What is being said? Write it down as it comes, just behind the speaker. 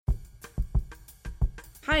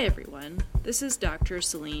Hi everyone, this is Dr.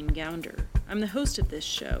 Celine Gounder. I'm the host of this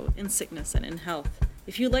show, In Sickness and in Health.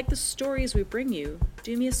 If you like the stories we bring you,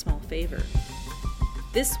 do me a small favor.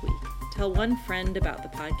 This week, tell one friend about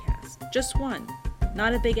the podcast. Just one.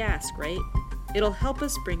 Not a big ask, right? It'll help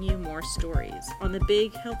us bring you more stories on the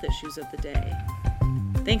big health issues of the day.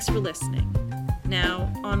 Thanks for listening.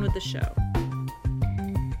 Now, on with the show.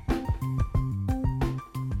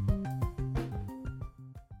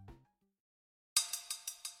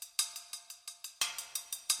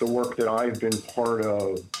 The work that I've been part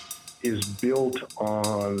of is built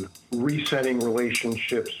on resetting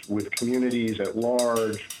relationships with communities at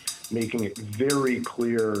large, making it very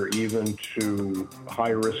clear even to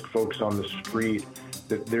high-risk folks on the street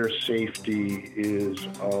that their safety is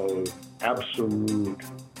of absolute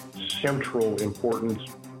central importance.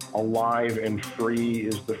 Alive and free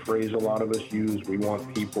is the phrase a lot of us use. We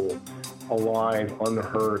want people alive,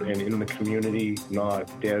 unhurt, and in the community, not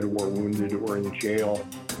dead or wounded or in jail.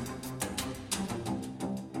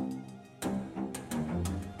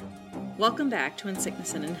 Welcome back to In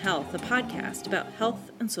Sickness and in Health, a podcast about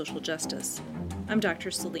health and social justice. I'm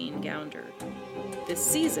Dr. Celine Gounder. This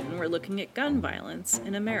season, we're looking at gun violence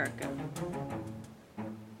in America.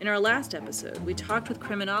 In our last episode, we talked with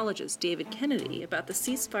criminologist David Kennedy about the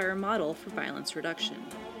ceasefire model for violence reduction.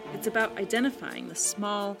 It's about identifying the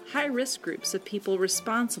small, high-risk groups of people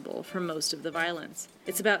responsible for most of the violence.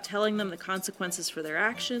 It's about telling them the consequences for their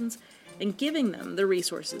actions and giving them the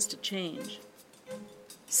resources to change.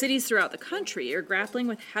 Cities throughout the country are grappling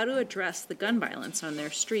with how to address the gun violence on their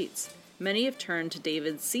streets. Many have turned to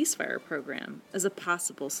David's ceasefire program as a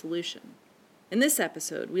possible solution. In this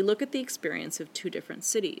episode, we look at the experience of two different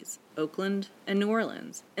cities, Oakland and New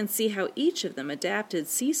Orleans, and see how each of them adapted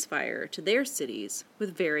ceasefire to their cities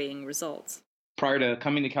with varying results. Prior to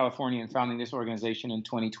coming to California and founding this organization in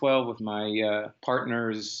 2012 with my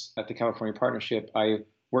partners at the California Partnership, I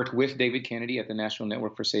worked with David Kennedy at the National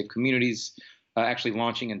Network for Safe Communities, actually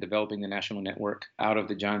launching and developing the national network out of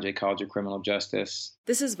the John Jay College of Criminal Justice.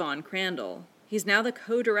 This is Vaughn Crandall. He's now the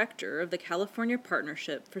co-director of the California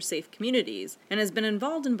Partnership for Safe Communities and has been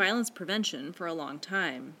involved in violence prevention for a long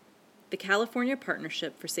time. The California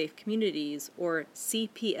Partnership for Safe Communities, or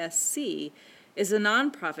CPSC, is a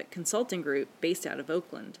nonprofit consulting group based out of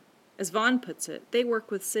Oakland. As Vaughn puts it, they work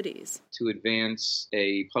with cities to advance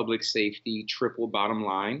a public safety triple bottom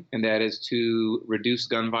line, and that is to reduce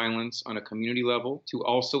gun violence on a community level, to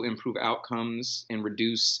also improve outcomes and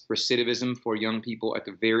reduce recidivism for young people at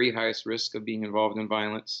the very highest risk of being involved in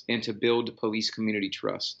violence, and to build police community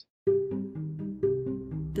trust.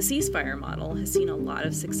 The ceasefire model has seen a lot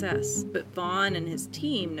of success, but Vaughn and his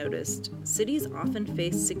team noticed cities often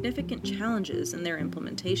face significant challenges in their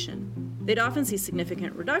implementation. They'd often see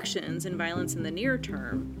significant reductions in violence in the near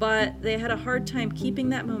term, but they had a hard time keeping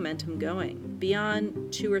that momentum going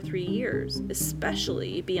beyond 2 or 3 years,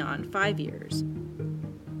 especially beyond 5 years.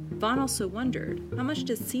 Vaughn also wondered, how much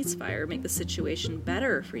does ceasefire make the situation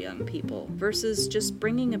better for young people versus just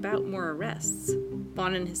bringing about more arrests?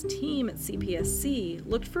 Vaughn and his team at CPSC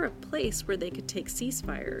looked for a place where they could take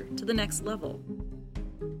ceasefire to the next level.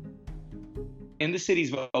 In the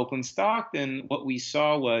cities of Oakland, Stockton, what we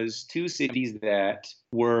saw was two cities that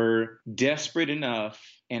were desperate enough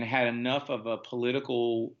and had enough of a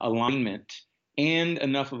political alignment and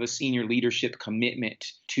enough of a senior leadership commitment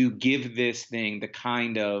to give this thing the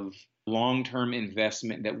kind of long-term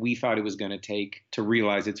investment that we thought it was going to take to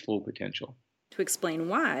realize its full potential. To explain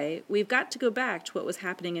why, we've got to go back to what was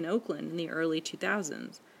happening in Oakland in the early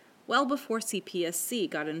 2000s, well before CPSC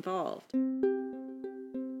got involved.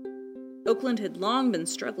 Oakland had long been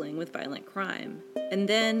struggling with violent crime, and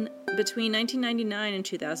then, between 1999 and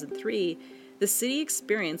 2003, the city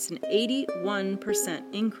experienced an 81%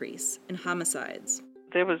 increase in homicides.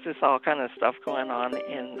 There was just all kind of stuff going on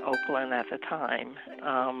in Oakland at the time.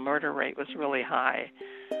 Murder rate was really high.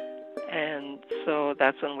 And so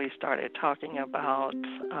that's when we started talking about,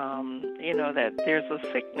 that there's a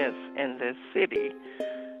sickness in this city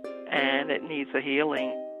and it needs a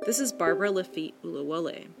healing. This is Barbara Lafitte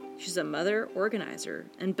Ulawole. She's a mother, organizer,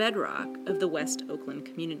 and bedrock of the West Oakland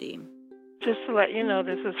community. Just to let you know,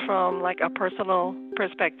 this is from like a personal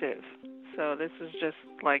perspective. So this is just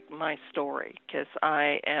like my story, because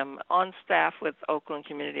I am on staff with Oakland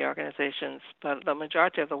community organizations, but the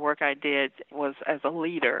majority of the work I did was as a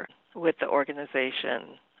leader with the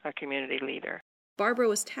organization, a community leader. Barbara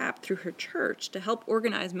was tapped through her church to help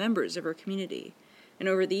organize members of her community. And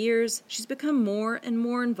over the years, she's become more and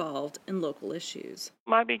more involved in local issues.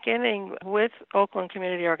 My beginning with Oakland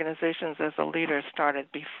community organizations as a leader started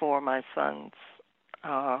before my son's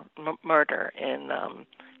murder in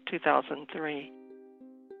 2003.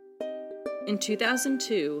 In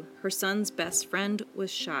 2002, her son's best friend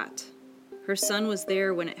was shot. Her son was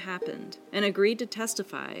there when it happened and agreed to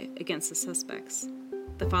testify against the suspects.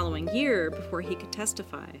 The following year, before he could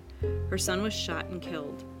testify, her son was shot and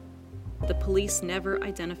killed. The police never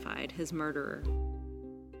identified his murderer.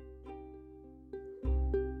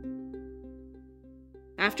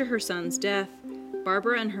 After her son's death,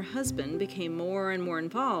 Barbara and her husband became more and more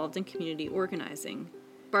involved in community organizing.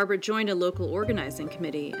 Barbara joined a local organizing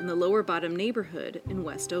committee in the Lower Bottom neighborhood in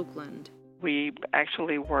West Oakland. We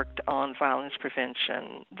actually worked on violence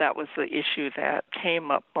prevention. That was the issue that came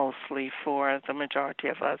up mostly for the majority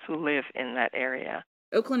of us who live in that area.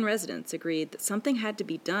 Oakland residents agreed that something had to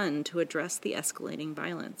be done to address the escalating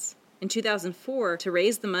violence. In 2004, to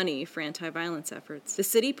raise the money for anti-violence efforts, the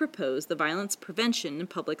city proposed the Violence Prevention and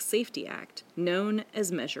Public Safety Act, known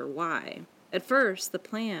as Measure Y. At first, the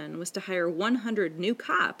plan was to hire 100 new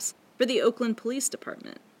cops for the Oakland Police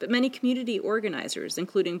Department, but many community organizers,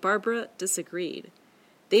 including Barbara, disagreed.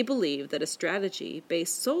 They believed that a strategy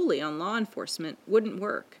based solely on law enforcement wouldn't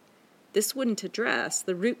work. This wouldn't address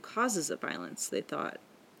the root causes of violence, they thought,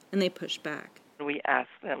 and they pushed back. We asked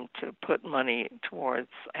them to put money towards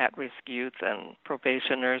at-risk youth and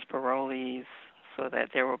probationers, parolees, so that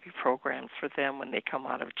there will be programs for them when they come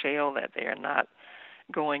out of jail, that they are not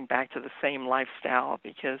going back to the same lifestyle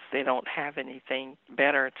because they don't have anything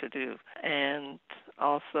better to do. And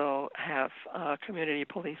also have community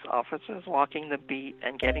police officers walking the beat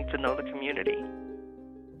and getting to know the community.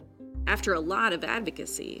 After a lot of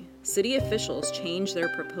advocacy, city officials changed their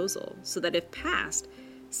proposal so that if passed,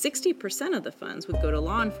 60% of the funds would go to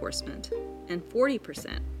law enforcement and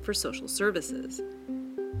 40% for social services.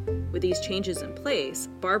 With these changes in place,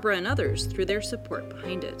 Barbara and others threw their support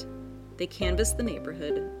behind it. They canvassed the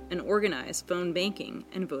neighborhood and organized phone banking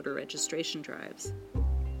and voter registration drives.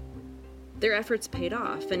 Their efforts paid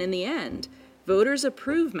off, and in the end, voters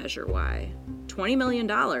approved Measure Y, $20 million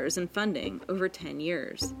in funding over 10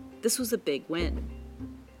 years. This was a big win.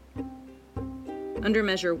 Under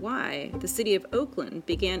Measure Y, the city of Oakland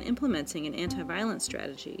began implementing an anti-violence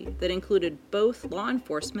strategy that included both law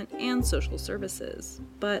enforcement and social services.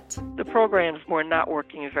 But the programs were not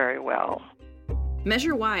working very well.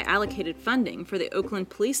 Measure Y allocated funding for the Oakland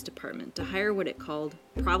Police Department to hire what it called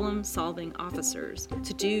problem-solving officers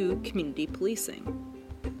to do community policing.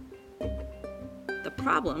 The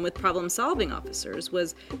problem with problem-solving officers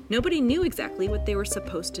was nobody knew exactly what they were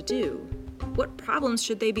supposed to do. What problems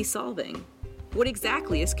should they be solving? What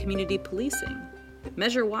exactly is community policing?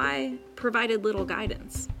 Measure Y provided little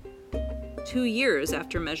guidance. 2 years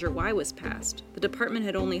after Measure Y was passed, the department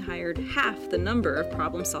had only hired half the number of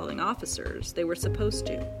problem-solving officers they were supposed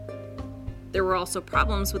to. There were also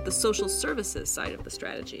problems with the social services side of the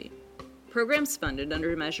strategy. Programs funded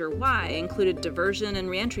under Measure Y included diversion and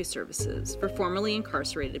reentry services for formerly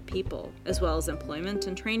incarcerated people, as well as employment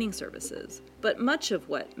and training services. But much of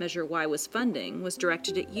what Measure Y was funding was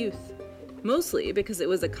directed at youth, mostly because it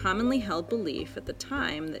was a commonly held belief at the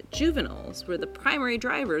time that juveniles were the primary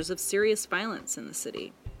drivers of serious violence in the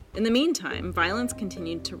city. In the meantime, violence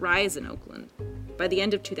continued to rise in Oakland. By the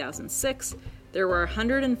end of 2006, there were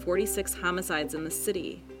 146 homicides in the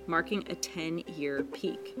city, marking a 10-year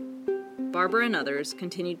peak. Barbara and others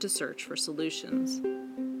continued to search for solutions.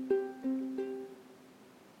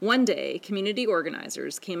 One day, community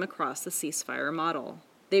organizers came across the ceasefire model.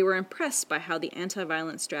 They were impressed by how the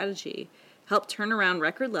anti-violence strategy helped turn around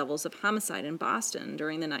record levels of homicide in Boston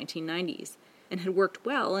during the 1990s and had worked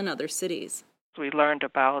well in other cities. We learned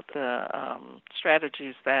about the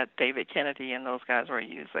strategies that David Kennedy and those guys were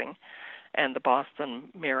using and the Boston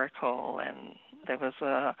Miracle, and there was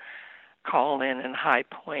a call-in High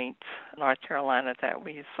Point, North Carolina, that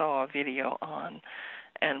we saw a video on,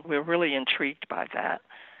 and we're really intrigued by that.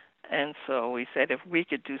 And so we said if we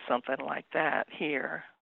could do something like that here.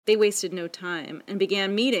 They wasted no time and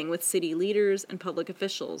began meeting with city leaders and public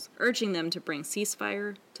officials, urging them to bring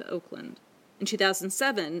ceasefire to Oakland. In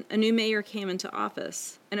 2007, a new mayor came into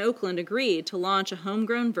office, and Oakland agreed to launch a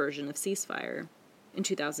homegrown version of ceasefire. In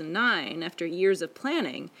 2009, after years of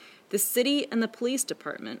planning, the city and the police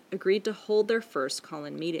department agreed to hold their first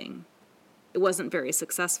call-in meeting. It wasn't very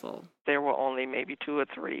successful. There were only maybe 2 or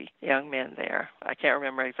 3 young men there. I can't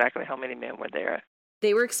remember exactly how many men were there.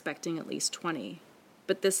 They were expecting at least 20.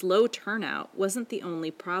 But this low turnout wasn't the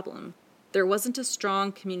only problem. There wasn't a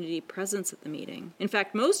strong community presence at the meeting. In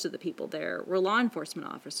fact, most of the people there were law enforcement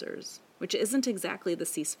officers, which isn't exactly the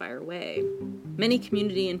ceasefire way. Many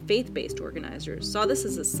community and faith-based organizers saw this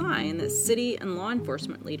as a sign that city and law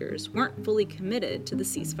enforcement leaders weren't fully committed to the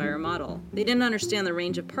ceasefire model. They didn't understand the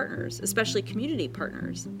range of partners, especially community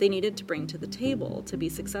partners, they needed to bring to the table to be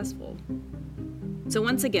successful. So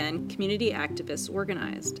once again, community activists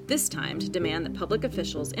organized, this time to demand that public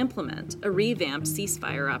officials implement a revamped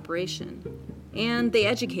ceasefire operation. And they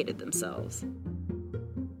educated themselves.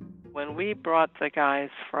 When we brought the guys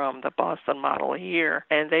from the Boston model here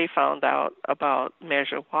and they found out about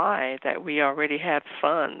Measure Y, that we already had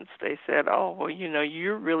funds, they said, oh, well,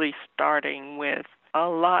 you're really starting with a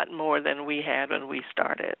lot more than we had when we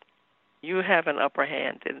started. You have an upper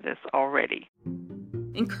hand in this already.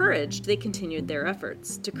 Encouraged, they continued their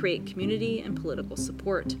efforts to create community and political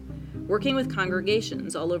support, working with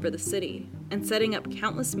congregations all over the city and setting up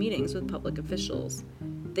countless meetings with public officials.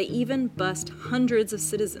 They even bussed hundreds of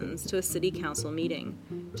citizens to a city council meeting,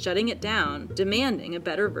 shutting it down, demanding a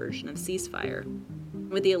better version of ceasefire.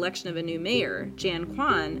 With the election of a new mayor, Jan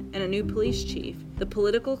Kwan, and a new police chief, the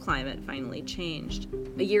political climate finally changed.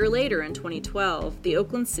 A year later, in 2012, the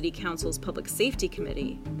Oakland City Council's Public Safety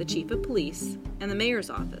Committee, the chief of police, and the mayor's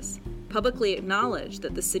office publicly acknowledged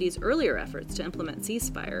that the city's earlier efforts to implement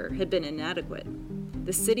ceasefire had been inadequate.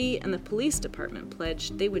 The city and the police department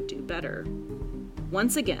pledged they would do better.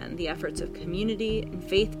 Once again, the efforts of community and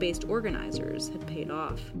faith-based organizers had paid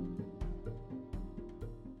off.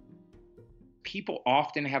 People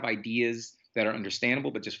often have ideas that are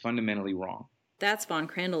understandable but just fundamentally wrong. That's Vaughn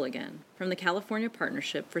Crandall again, from the California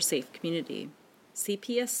Partnership for Safe Community.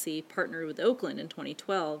 CPSC partnered with Oakland in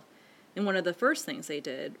 2012, and one of the first things they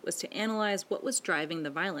did was to analyze what was driving the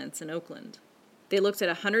violence in Oakland. They looked at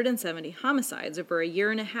 170 homicides over a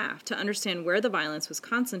year and a half to understand where the violence was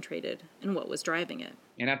concentrated and what was driving it.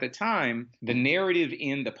 And at the time, the narrative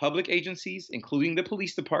in the public agencies, including the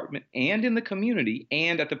police department, and in the community,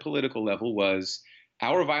 and at the political level was,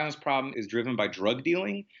 our violence problem is driven by drug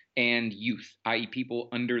dealing and youth, i.e. people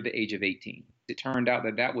under the age of 18. It turned out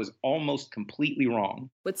that that was almost completely wrong.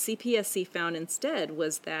 What CPSC found instead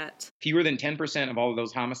was that fewer than 10% of all of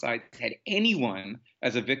those homicides had anyone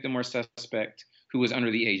as a victim or suspect who was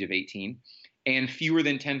under the age of 18, and fewer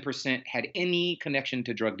than 10% had any connection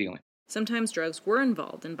to drug dealing. Sometimes drugs were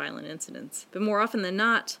involved in violent incidents, but more often than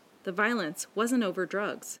not, the violence wasn't over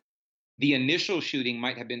drugs. The initial shooting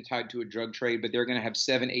might have been tied to a drug trade, but they're going to have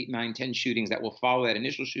 7, 8, 9, 10 shootings that will follow that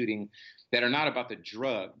initial shooting that are not about the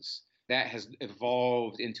drugs. That has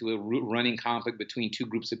evolved into a running conflict between two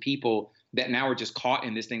groups of people that now are just caught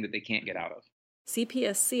in this thing that they can't get out of.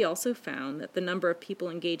 CPSC also found that the number of people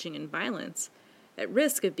engaging in violence at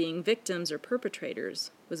risk of being victims or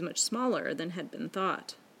perpetrators was much smaller than had been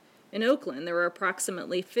thought. In Oakland, there were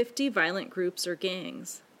approximately 50 violent groups or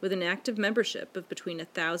gangs, with an active membership of between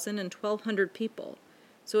 1,000 and 1,200 people,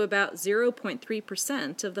 so about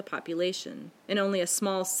 0.3% of the population, and only a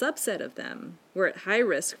small subset of them were at high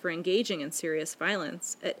risk for engaging in serious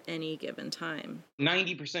violence at any given time.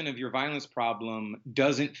 90% of your violence problem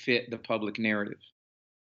doesn't fit the public narrative.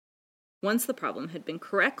 Once the problem had been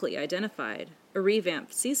correctly identified, a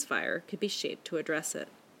revamped ceasefire could be shaped to address it.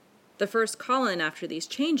 The first call-in after these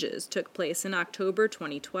changes took place in October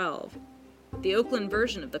 2012. The Oakland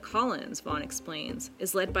version of the call-ins, Vaughn explains,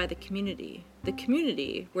 is led by the community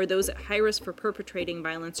where those at high risk for perpetrating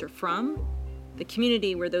violence are from, the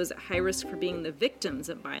community where those at high risk for being the victims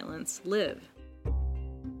of violence live.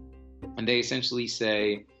 And they essentially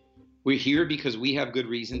say, we're here because we have good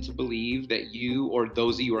reason to believe that you or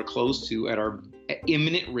those that you are close to are at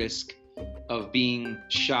imminent risk of being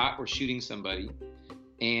shot or shooting somebody.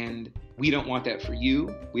 And we don't want that for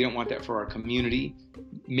you. We don't want that for our community.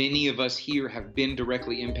 Many of us here have been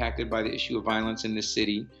directly impacted by the issue of violence in this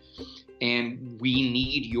city, and we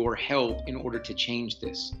need your help in order to change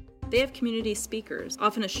this. They have community speakers,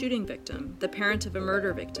 often a shooting victim, the parent of a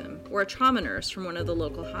murder victim, or a trauma nurse from one of the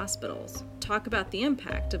local hospitals, talk about the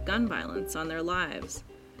impact of gun violence on their lives.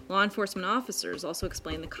 Law enforcement officers also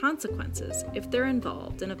explain the consequences if they're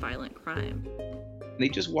involved in a violent crime. They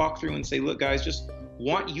just walk through and say, look, guys, just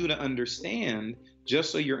want you to understand,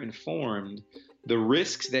 just so you're informed, the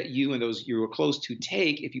risks that you and those you are close to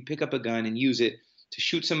take if you pick up a gun and use it to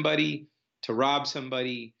shoot somebody, to rob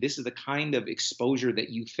somebody. This is the kind of exposure that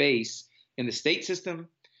you face in the state system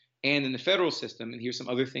and in the federal system. And here's some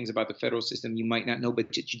other things about the federal system you might not know,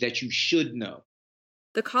 but that you should know.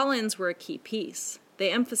 The call-ins were a key piece.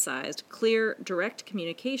 They emphasized clear, direct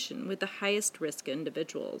communication with the highest risk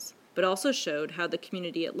individuals, but also showed how the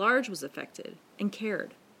community at large was affected and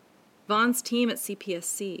cared. Vaughn's team at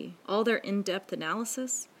CPSC, all their in-depth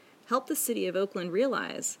analysis, helped the city of Oakland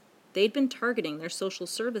realize they'd been targeting their social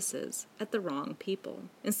services at the wrong people.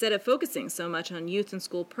 Instead of focusing so much on youth and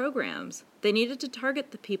school programs, they needed to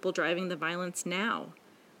target the people driving the violence now,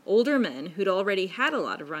 older men who'd already had a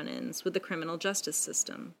lot of run-ins with the criminal justice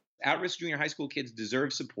system. At-risk junior high school kids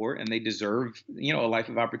deserve support, and they deserve, a life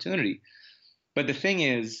of opportunity. But the thing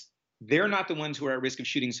is, they're not the ones who are at risk of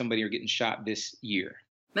shooting somebody or getting shot this year.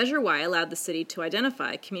 Measure Y allowed the city to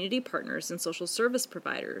identify community partners and social service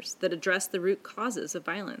providers that address the root causes of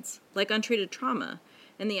violence, like untreated trauma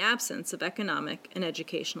and the absence of economic and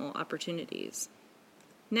educational opportunities.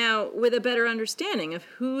 Now, with a better understanding of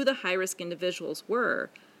who the high-risk individuals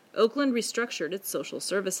were, Oakland restructured its social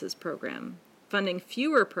services program, funding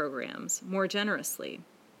fewer programs more generously.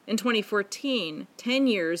 In 2014, 10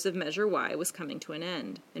 years of Measure Y was coming to an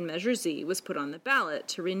end, and Measure Z was put on the ballot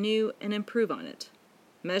to renew and improve on it.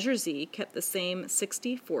 Measure Z kept the same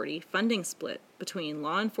 60-40 funding split between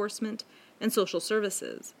law enforcement and social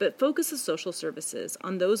services, but focuses social services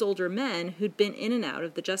on those older men who'd been in and out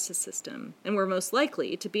of the justice system and were most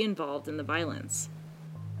likely to be involved in the violence.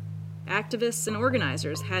 Activists and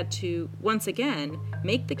organizers had to, once again,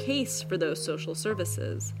 make the case for those social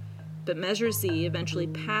services, but Measure Z eventually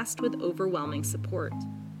passed with overwhelming support.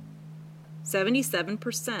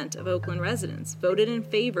 77% of Oakland residents voted in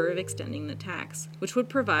favor of extending the tax, which would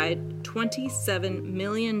provide $27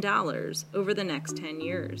 million over the next 10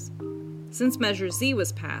 years. Since Measure Z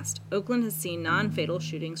was passed, Oakland has seen non-fatal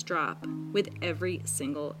shootings drop with every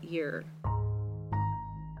single year.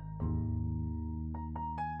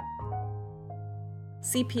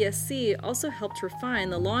 CPSC also helped refine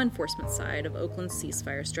the law enforcement side of Oakland's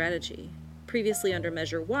ceasefire strategy. Previously under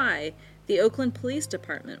Measure Y, the Oakland Police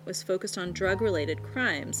Department was focused on drug-related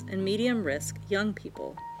crimes and medium-risk young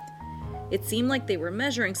people. It seemed like they were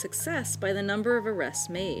measuring success by the number of arrests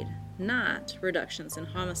made, not reductions in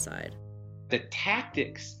homicide. The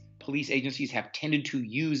tactics police agencies have tended to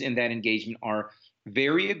use in that engagement are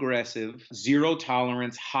very aggressive,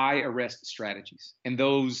 zero-tolerance, high-arrest strategies. And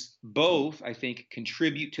those both, I think,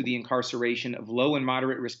 contribute to the incarceration of low and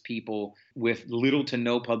moderate-risk people with little to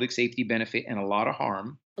no public safety benefit and a lot of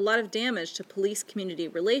harm. A lot of damage to police-community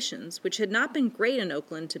relations, which had not been great in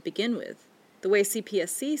Oakland to begin with. The way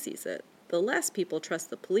CPSC sees it, the less people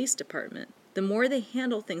trust the police department, the more they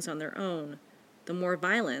handle things on their own, the more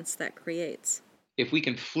violence that creates. If we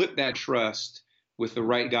can flip that trust with the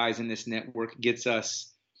right guys in this network, gets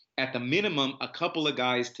us, at the minimum, a couple of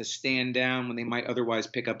guys to stand down when they might otherwise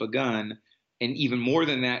pick up a gun. And even more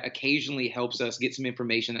than that, occasionally helps us get some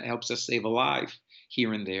information that helps us save a life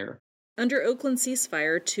here and there. Under Oakland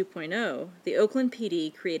Ceasefire 2.0, the Oakland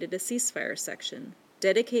PD created a ceasefire section,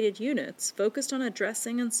 dedicated units focused on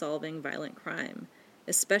addressing and solving violent crime,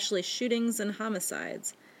 especially shootings and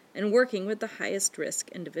homicides, and working with the highest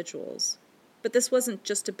risk individuals. But this wasn't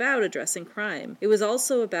just about addressing crime. It was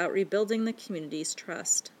also about rebuilding the community's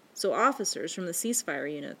trust. So officers from the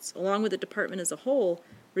ceasefire units, along with the department as a whole,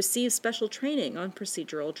 received special training on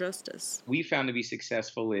procedural justice. We found to be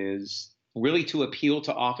successful is really to appeal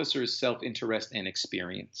to officers' self-interest and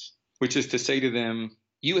experience, which is to say to them,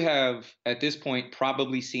 you have, at this point,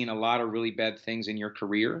 probably seen a lot of really bad things in your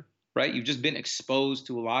career, right? You've just been exposed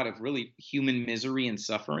to a lot of really human misery and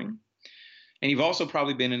suffering. And you've also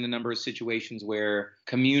probably been in a number of situations where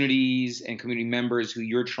communities and community members who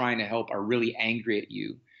you're trying to help are really angry at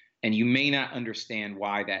you, and you may not understand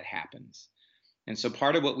why that happens. And so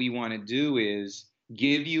part of what we want to do is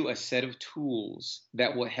give you a set of tools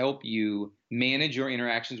that will help you manage your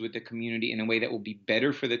interactions with the community in a way that will be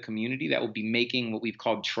better for the community, that will be making what we've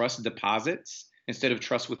called trust deposits instead of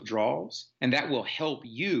trust withdrawals. And that will help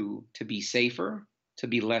you to be safer, to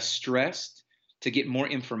be less stressed, to get more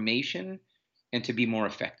information, and to be more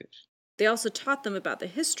effective. They also taught them about the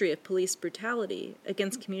history of police brutality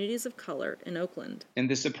against communities of color in Oakland. And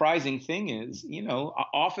the surprising thing is,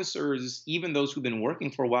 officers, even those who've been working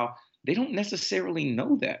for a while, they don't necessarily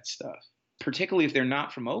know that stuff, particularly if they're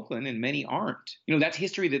not from Oakland, and many aren't. That's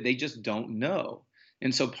history that they just don't know.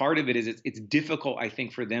 And so part of it is it's difficult, I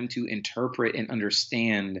think, for them to interpret and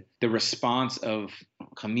understand the response of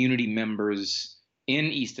community members in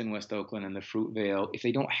East and West Oakland and the Fruitvale if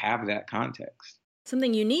they don't have that context.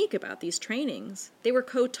 Something unique about these trainings, they were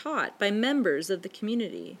co-taught by members of the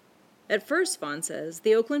community. At first, Vaughn says,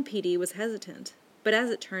 the Oakland PD was hesitant, but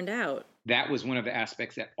as it turned out, that was one of the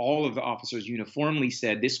aspects that all of the officers uniformly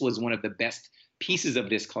said this was one of the best pieces of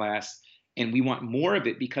this class, and we want more of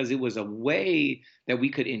it because it was a way that we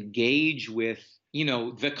could engage with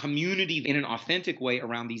the community in an authentic way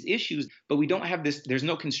around these issues, but we don't have this, there's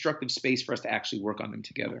no constructive space for us to actually work on them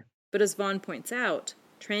together. But as Vaughn points out,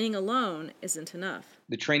 training alone isn't enough.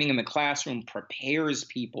 The training in the classroom prepares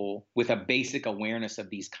people with a basic awareness of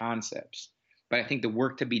these concepts. But I think the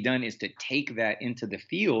work to be done is to take that into the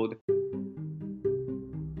field.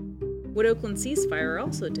 What Oakland Ceasefire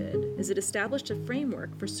also did is it established a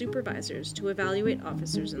framework for supervisors to evaluate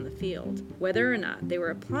officers in the field, whether or not they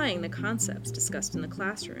were applying the concepts discussed in the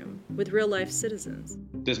classroom with real-life citizens.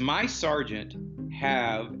 Does my sergeant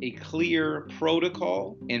have a clear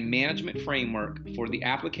protocol and management framework for the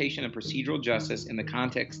application of procedural justice in the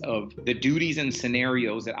context of the duties and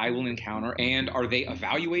scenarios that I will encounter? And are they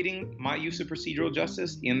evaluating my use of procedural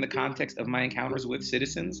justice in the context of my encounters with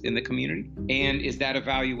citizens in the community? And is that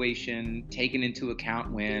evaluation taken into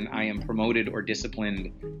account when I am promoted or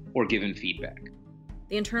disciplined or given feedback?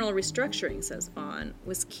 The internal restructuring, says Vaughn,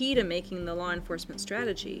 was key to making the law enforcement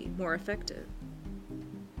strategy more effective.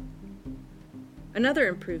 Another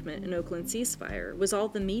improvement in Oakland Ceasefire was all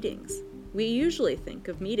the meetings. We usually think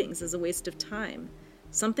of meetings as a waste of time,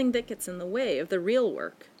 something that gets in the way of the real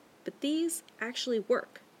work, but these actually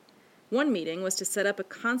work. One meeting was to set up a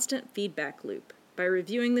constant feedback loop by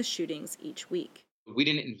reviewing the shootings each week. We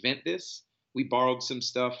didn't invent this. We borrowed some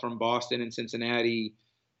stuff from Boston and Cincinnati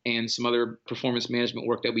and some other performance management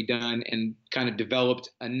work that we've done and kind of developed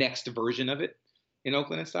a next version of it in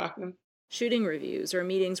Oakland and Stockton. Shooting reviews are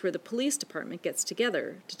meetings where the police department gets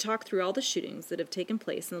together to talk through all the shootings that have taken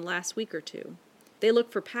place in the last week or two. They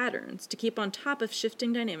look for patterns to keep on top of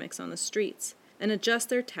shifting dynamics on the streets and adjust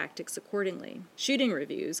their tactics accordingly. Shooting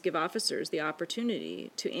reviews give officers the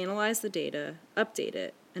opportunity to analyze the data, update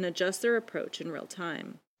it, and adjust their approach in real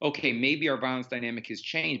time. Okay, maybe our violence dynamic has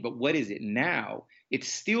changed, but what is it now? It's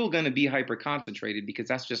still going to be hyper-concentrated because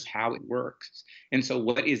that's just how it works. And so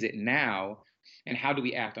what is it now, and how do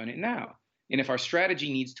we act on it now? And if our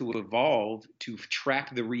strategy needs to evolve to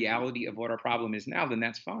track the reality of what our problem is now, then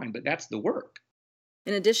that's fine, but that's the work.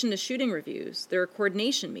 In addition to shooting reviews, there are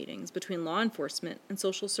coordination meetings between law enforcement and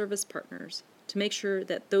social service partners to make sure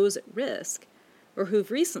that those at risk or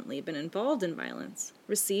who've recently been involved in violence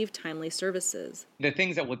receive timely services. The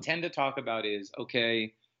things that we'll tend to talk about is,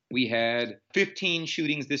 okay, we had 15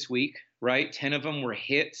 shootings this week, right? 10 of them were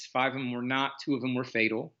hits, 5 of them were not, 2 of them were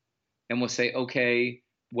fatal. And we'll say, okay,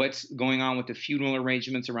 what's going on with the funeral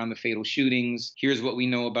arrangements around the fatal shootings? Here's what we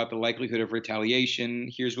know about the likelihood of retaliation.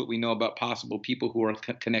 Here's what we know about possible people who are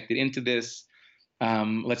connected into this.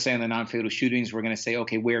 Let's say on the non-fatal shootings, we're going to say,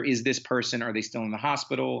 okay, where is this person? Are they still in the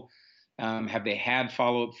hospital? Have they had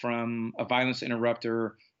follow-up from a violence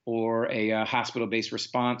interrupter or a hospital-based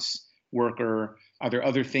response worker? Are there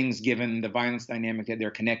other things, given the violence dynamic that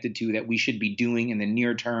they're connected to, that we should be doing in the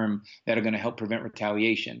near term that are going to help prevent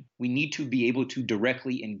retaliation? We need to be able to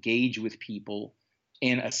directly engage with people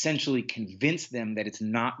and essentially convince them that it's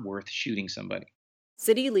not worth shooting somebody.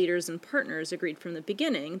 City leaders and partners agreed from the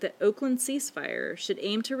beginning that Oakland Ceasefire should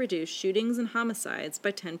aim to reduce shootings and homicides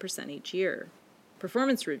by 10% each year.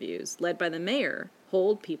 Performance reviews, led by the mayor,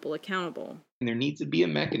 hold people accountable. And there needs to be a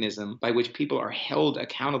mechanism by which people are held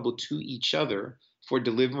accountable to each other for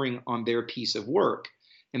delivering on their piece of work.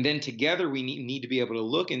 And then together we need to be able to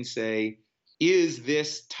look and say, is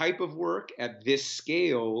this type of work at this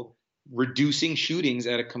scale reducing shootings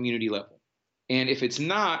at a community level? And if it's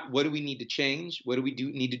not, what do we need to change? What do we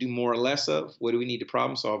need to do more or less of? What do we need to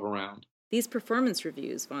problem solve around? These performance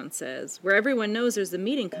reviews, Vaughn says, where everyone knows there's a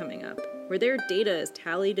meeting coming up, where their data is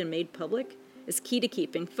tallied and made public, is key to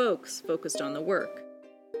keeping folks focused on the work.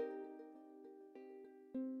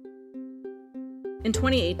 In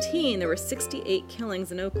 2018, there were 68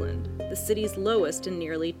 killings in Oakland, the city's lowest in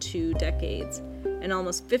nearly 2 decades, and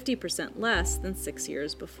almost 50% less than 6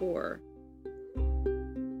 years before.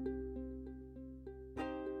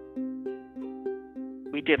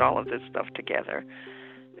 We did all of this stuff together.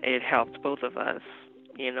 It helped both of us,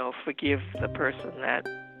 forgive the person that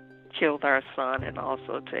killed our son and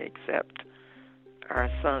also to accept our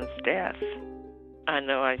son's death. I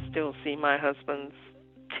know I still see my husband's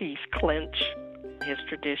teeth clench. His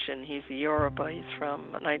tradition, he's a Yoruba, he's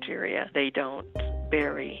from Nigeria. They don't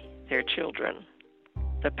bury their children.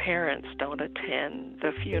 The parents don't attend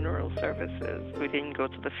the funeral services. We didn't go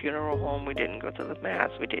to the funeral home, we didn't go to the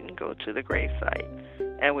mass, we didn't go to the gravesite,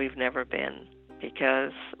 and we've never been,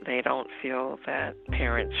 because they don't feel that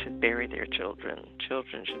parents should bury their children.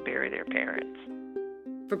 Children should bury their parents.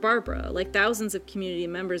 For Barbara, like thousands of community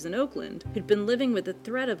members in Oakland who'd been living with the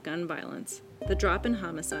threat of gun violence, the drop in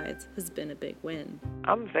homicides has been a big win.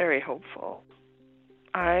 I'm very hopeful.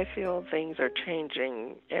 I feel things are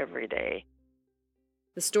changing every day.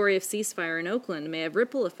 The story of Ceasefire in Oakland may have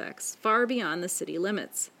ripple effects far beyond the city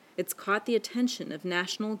limits. It's caught the attention of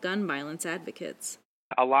national gun violence advocates.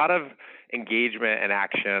 A lot of engagement and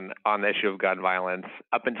action on the issue of gun violence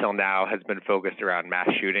up until now has been focused around mass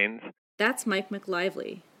shootings. That's Mike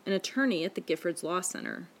McLively, an attorney at the Giffords Law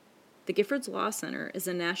Center. The Giffords Law Center is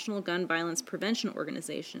a national gun violence prevention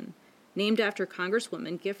organization named after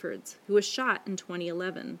Congresswoman Giffords, who was shot in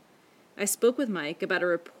 2011. I spoke with Mike about a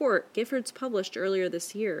report Giffords published earlier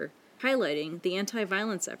this year highlighting the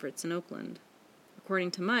anti-violence efforts in Oakland.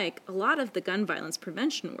 According to Mike, a lot of the gun violence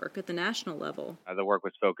prevention work at the national level. The work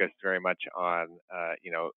was focused very much on,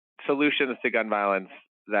 solutions to gun violence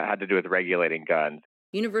that had to do with regulating guns.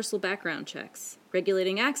 Universal background checks,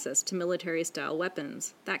 regulating access to military-style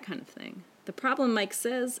weapons, that kind of thing. The problem, Mike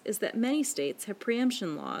says, is that many states have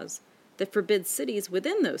preemption laws that forbid cities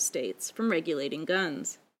within those states from regulating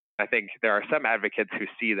guns. I think there are some advocates who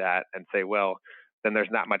see that and say, well, then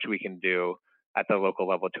there's not much we can do at the local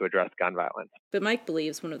level to address gun violence. But Mike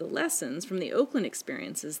believes one of the lessons from the Oakland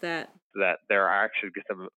experience is that there are actually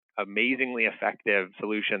some amazingly effective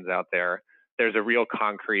solutions out there. There's a real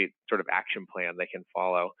concrete sort of action plan they can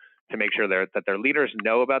follow to make sure that their leaders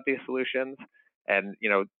know about these solutions. And,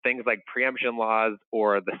 things like preemption laws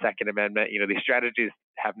or the Second Amendment, these strategies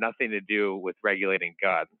have nothing to do with regulating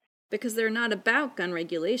guns. Because they're not about gun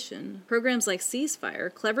regulation, programs like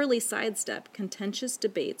Ceasefire cleverly sidestep contentious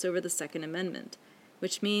debates over the Second Amendment,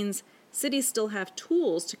 which means cities still have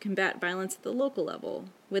tools to combat violence at the local level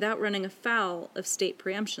without running afoul of state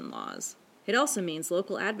preemption laws. It also means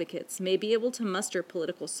local advocates may be able to muster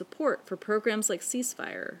political support for programs like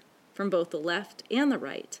Ceasefire from both the left and the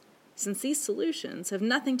right, since these solutions have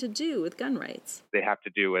nothing to do with gun rights. They have to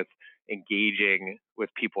do with engaging with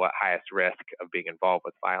people at highest risk of being involved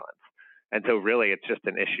with violence. And so really it's just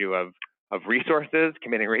an issue of resources,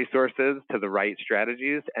 committing resources to the right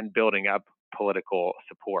strategies and building up political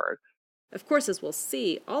support. Of course, as we'll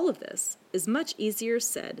see, all of this is much easier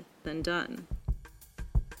said than done.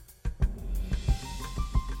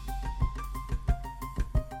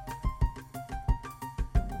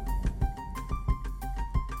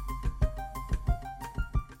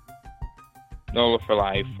 NOLA for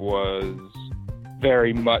Life was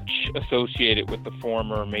very much associated with the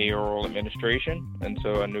former mayoral administration, and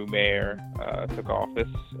so a new mayor took office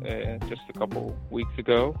just a couple weeks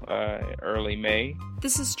ago, early May.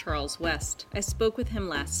 This is Charles West. I spoke with him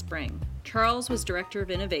last spring. Charles was Director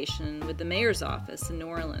of Innovation with the Mayor's Office in New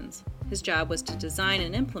Orleans. His job was to design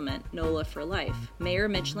and implement NOLA for Life, Mayor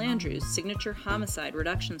Mitch Landrieu's signature homicide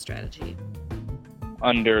reduction strategy.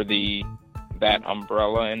 Under that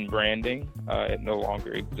umbrella and branding, it no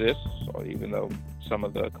longer exists, even though some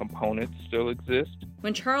of the components still exist.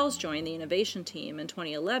 When Charles joined the innovation team in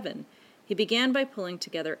 2011, he began by pulling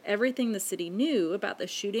together everything the city knew about the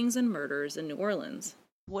shootings and murders in New Orleans.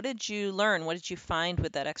 What did you learn? What did you find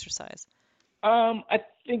with that exercise? I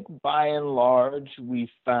think by and large, we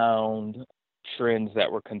found trends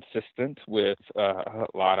that were consistent with a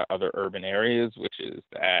lot of other urban areas, which is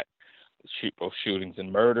that both shootings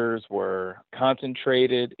and murders were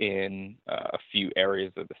concentrated in a few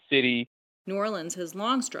areas of the city. New Orleans has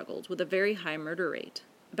long struggled with a very high murder rate,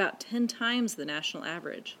 about 10 times the national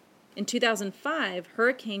average. In 2005,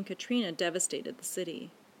 Hurricane Katrina devastated the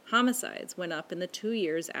city. Homicides went up in the 2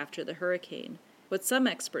 years after the hurricane, what some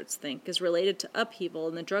experts think is related to upheaval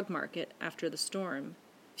in the drug market after the storm.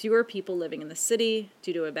 Fewer people living in the city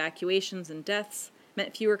due to evacuations and deaths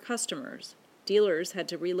meant fewer customers. Dealers had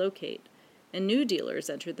to relocate, and new dealers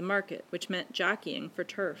entered the market, which meant jockeying for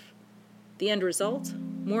turf. The end result?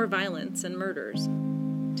 More violence and murders.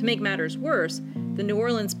 To make matters worse, the New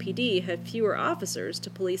Orleans PD had fewer officers to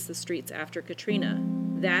police the streets after Katrina.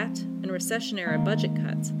 That, and recession-era budget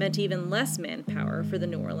cuts, meant even less manpower for the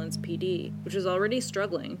New Orleans PD, which was already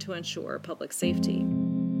struggling to ensure public safety.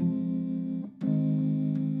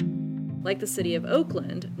 Like the city of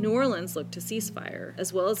Oakland, New Orleans looked to Ceasefire,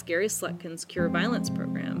 as well as Gary Slutkin's Cure Violence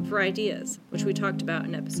program, for ideas, which we talked about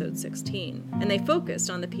in episode 16, and they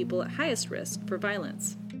focused on the people at highest risk for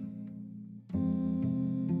violence.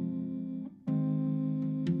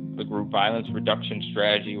 The group violence reduction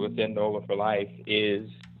strategy within NOLA for Life is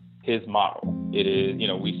his model. It is,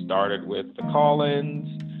 we started with the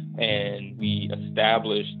call-ins, and we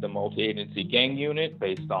established the multi-agency gang unit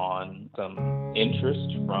based on some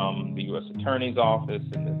interest from the U.S. Attorney's Office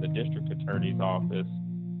and then the District Attorney's Office.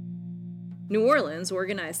 New Orleans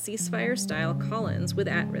organized Ceasefire-style call-ins with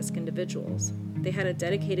at-risk individuals. They had a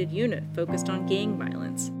dedicated unit focused on gang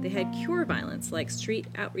violence. They had cure violence like street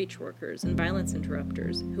outreach workers and violence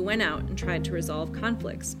interrupters who went out and tried to resolve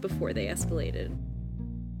conflicts before they escalated.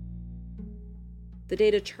 The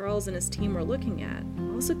data Charles and his team were looking at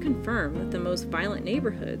also confirmed that the most violent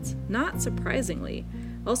neighborhoods, not surprisingly,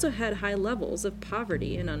 also had high levels of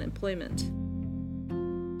poverty and unemployment.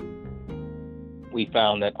 We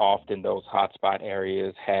found that often those hotspot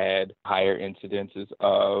areas had higher incidences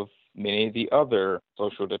of many of the other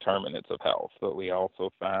social determinants of health. But we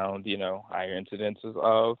also found, higher incidences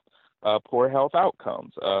of poor health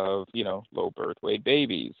outcomes, of, low birth weight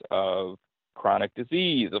babies, of chronic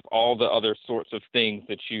disease, of all the other sorts of things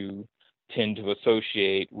that you tend to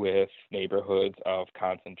associate with neighborhoods of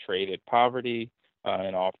concentrated poverty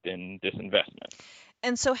and often disinvestment.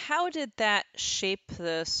 And so how did that shape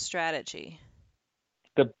the strategy?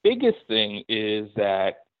 The biggest thing is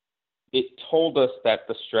that it told us that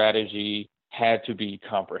the strategy had to be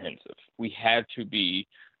comprehensive. We had to be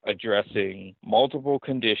addressing multiple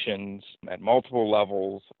conditions at multiple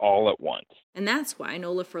levels all at once. And that's why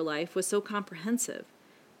NOLA for Life was so comprehensive.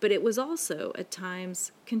 But it was also, at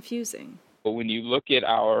times, confusing. But when you look at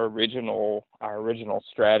our original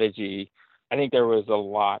strategy, I think there was a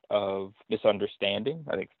lot of misunderstanding.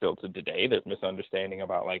 I think still to today, there's misunderstanding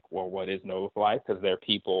about what is NOLA for Life? Because there are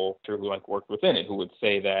people who worked within it who would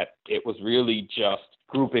say that it was really just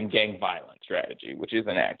group and gang violence strategy, which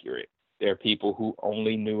isn't accurate. There are people who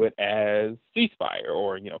only knew it as ceasefire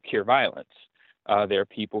or, cure violence. There are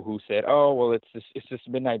people who said, oh, well, it's this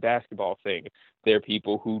midnight basketball thing. There are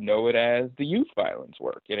people who know it as the youth violence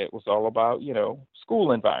work, and it was all about,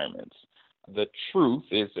 school environments. The truth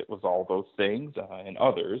is it was all those things and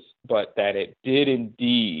others, but that it did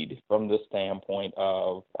indeed, from the standpoint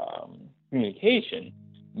of communication,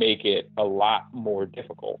 make it a lot more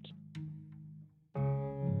difficult.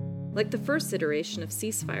 Like the first iteration of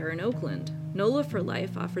ceasefire in Oakland, NOLA for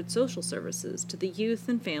Life offered social services to the youth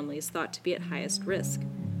and families thought to be at highest risk.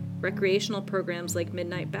 Recreational programs like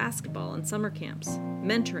midnight basketball and summer camps,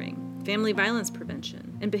 mentoring, family violence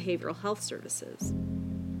prevention, and behavioral health services.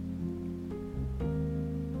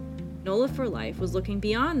 NOLA for Life was looking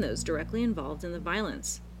beyond those directly involved in the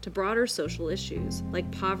violence to broader social issues like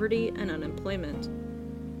poverty and unemployment.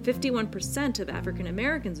 51% of African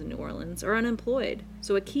Americans in New Orleans are unemployed,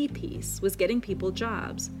 so a key piece was getting people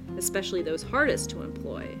jobs, especially those hardest to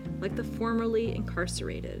employ, like the formerly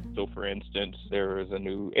incarcerated. So, for instance, there was a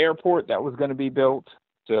new airport that was going to be built.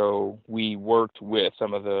 So we worked with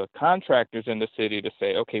some of the contractors in the city to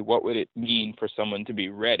say, okay, what would it mean for someone to be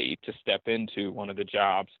ready to step into one of the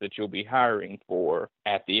jobs that you'll be hiring for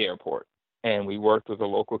at the airport? And we worked with a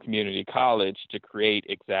local community college to create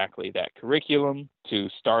exactly that curriculum, to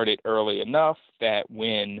start it early enough that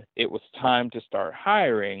when it was time to start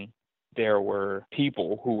hiring, there were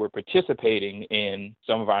people who were participating in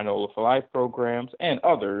some of our NOLA for Life programs and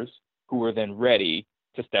others who were then ready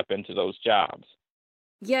to step into those jobs.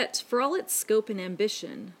 Yet, for all its scope and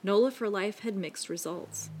ambition, NOLA for Life had mixed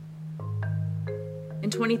results. In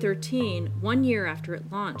 2013, 1 year after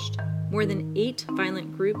it launched, more than 8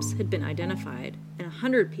 violent groups had been identified and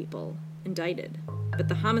 100 people indicted. But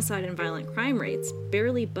the homicide and violent crime rates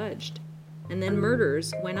barely budged, and then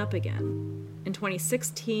murders went up again. In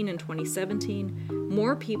 2016 and 2017,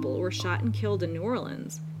 more people were shot and killed in New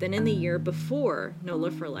Orleans than in the year before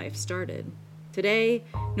NOLA for Life started. Today,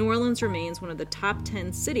 New Orleans remains one of the top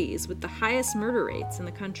 10 cities with the highest murder rates in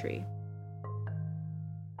the country.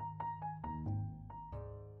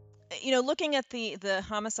 Looking at the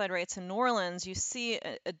homicide rates in New Orleans, you see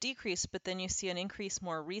a decrease, but then you see an increase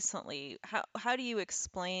more recently. How do you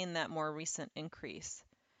explain that more recent increase?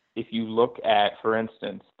 If you look at, for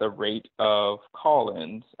instance, the rate of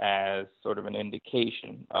call-ins as sort of an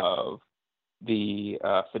indication of the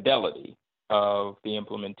fidelity of the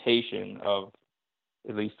implementation of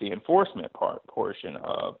at least the enforcement portion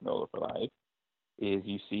of NOLA for Life, is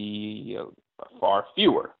you see far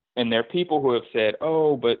fewer. And there are people who have said,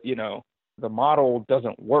 oh, but, the model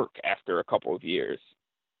doesn't work after a couple of years.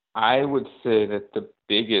 I would say that the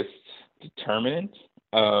biggest determinant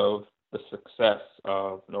of the success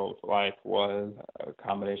of NOLA for Life was a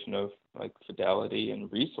combination of fidelity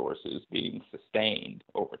and resources being sustained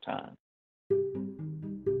over time.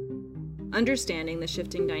 Understanding the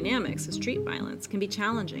shifting dynamics of street violence can be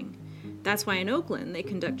challenging. That's why in Oakland, they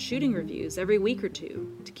conduct shooting reviews every week or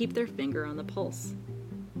two to keep their finger on the pulse.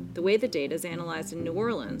 The way the data is analyzed in New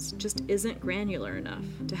Orleans just isn't granular enough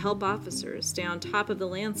to help officers stay on top of the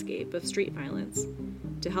landscape of street violence,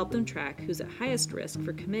 to help them track who's at highest risk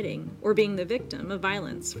for committing or being the victim of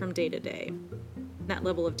violence from day to day. That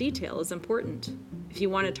level of detail is important if you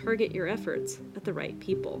want to target your efforts at the right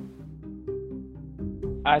people.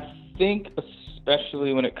 I think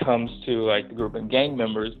especially when it comes to the group and gang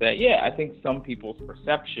members that, I think some people's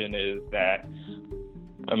perception is that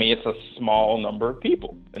I mean, it's a small number of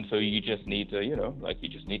people. And so you just need to, you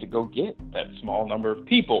just need to go get that small number of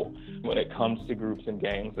people. When it comes to groups and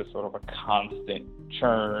gangs, there's sort of a constant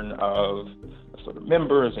churn of sort of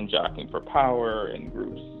members and jockeying for power and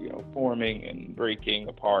groups, forming and breaking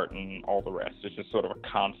apart and all the rest. It's just sort of a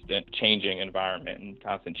constant changing environment and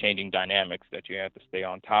constant changing dynamics that you have to stay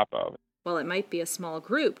on top of. While it might be a small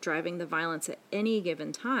group driving the violence at any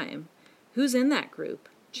given time, who's in that group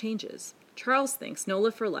changes. Charles thinks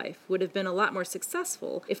NOLA for Life would have been a lot more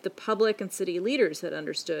successful if the public and city leaders had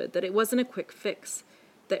understood that it wasn't a quick fix,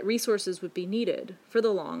 that resources would be needed for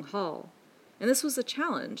the long haul. And this was a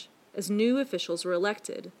challenge as new officials were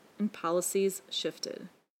elected and policies shifted.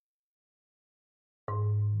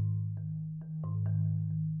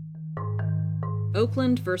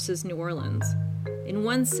 Oakland versus New Orleans. In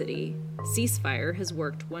one city, ceasefire has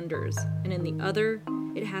worked wonders, and in the other,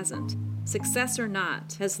 it hasn't. Success or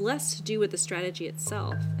not has less to do with the strategy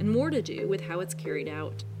itself and more to do with how it's carried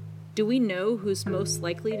out. Do we know who's most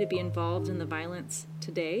likely to be involved in the violence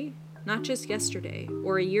today? Not just yesterday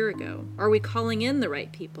or a year ago. Are we calling in the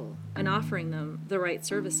right people and offering them the right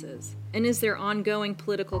services? And is there ongoing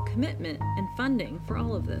political commitment and funding for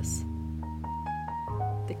all of this?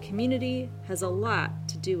 The community has a lot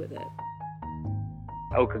to do with it.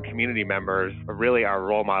 Oakland community members are really our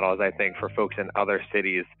role models, I think, for folks in other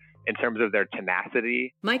cities in terms of their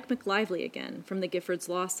tenacity. Mike McLively again from the Giffords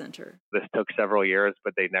Law Center. This took several years,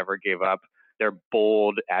 but they never gave up. Their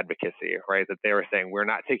bold advocacy, right? That they were saying, we're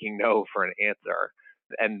not taking no for an answer.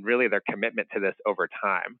 And really their commitment to this over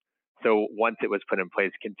time. So once it was put in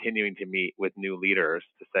place, continuing to meet with new leaders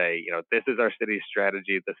to say, this is our city's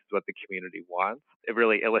strategy. This is what the community wants. It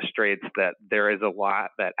really illustrates that there is a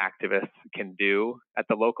lot that activists can do at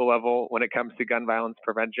the local level when it comes to gun violence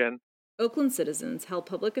prevention. Oakland citizens held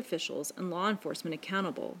public officials and law enforcement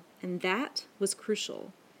accountable, and that was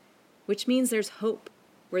crucial, which means there's hope.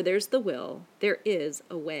 Where there's the will, there is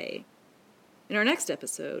a way. In our next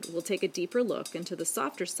episode, we'll take a deeper look into the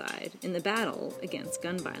softer side in the battle against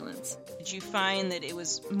gun violence. Did you find that it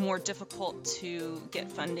was more difficult to get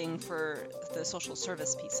funding for the social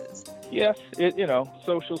service pieces? Yes,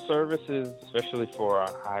 social services, especially for a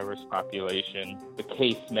high-risk population, the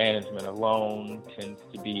case management alone tends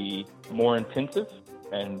to be more intensive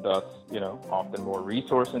and thus, often more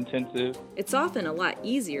resource intensive. It's often a lot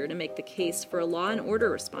easier to make the case for a law and order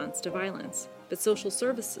response to violence, but social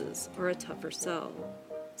services are a tougher sell.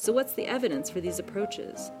 So what's the evidence for these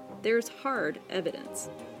approaches? There's hard evidence.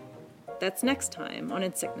 That's next time on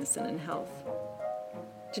In Sickness and in Health.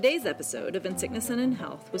 Today's episode of In Sickness and in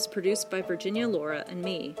Health was produced by Virginia Laura and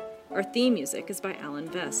me. Our theme music is by Alan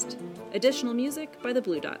Vest. Additional music by the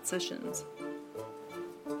Blue Dot Sessions.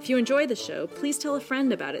 If you enjoy the show, please tell a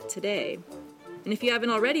friend about it today. And if you haven't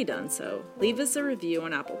already done so, leave us a review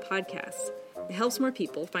on Apple Podcasts. It helps more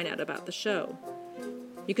people find out about the show.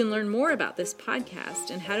 You can learn more about this podcast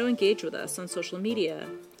and how to engage with us on social media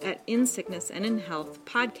at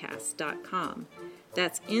insicknessandinhealthpodcast.com.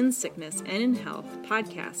 That's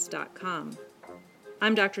insicknessandinhealthpodcast.com.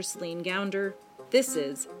 I'm Dr. Celine Gounder. This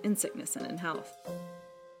is In Sickness and in Health.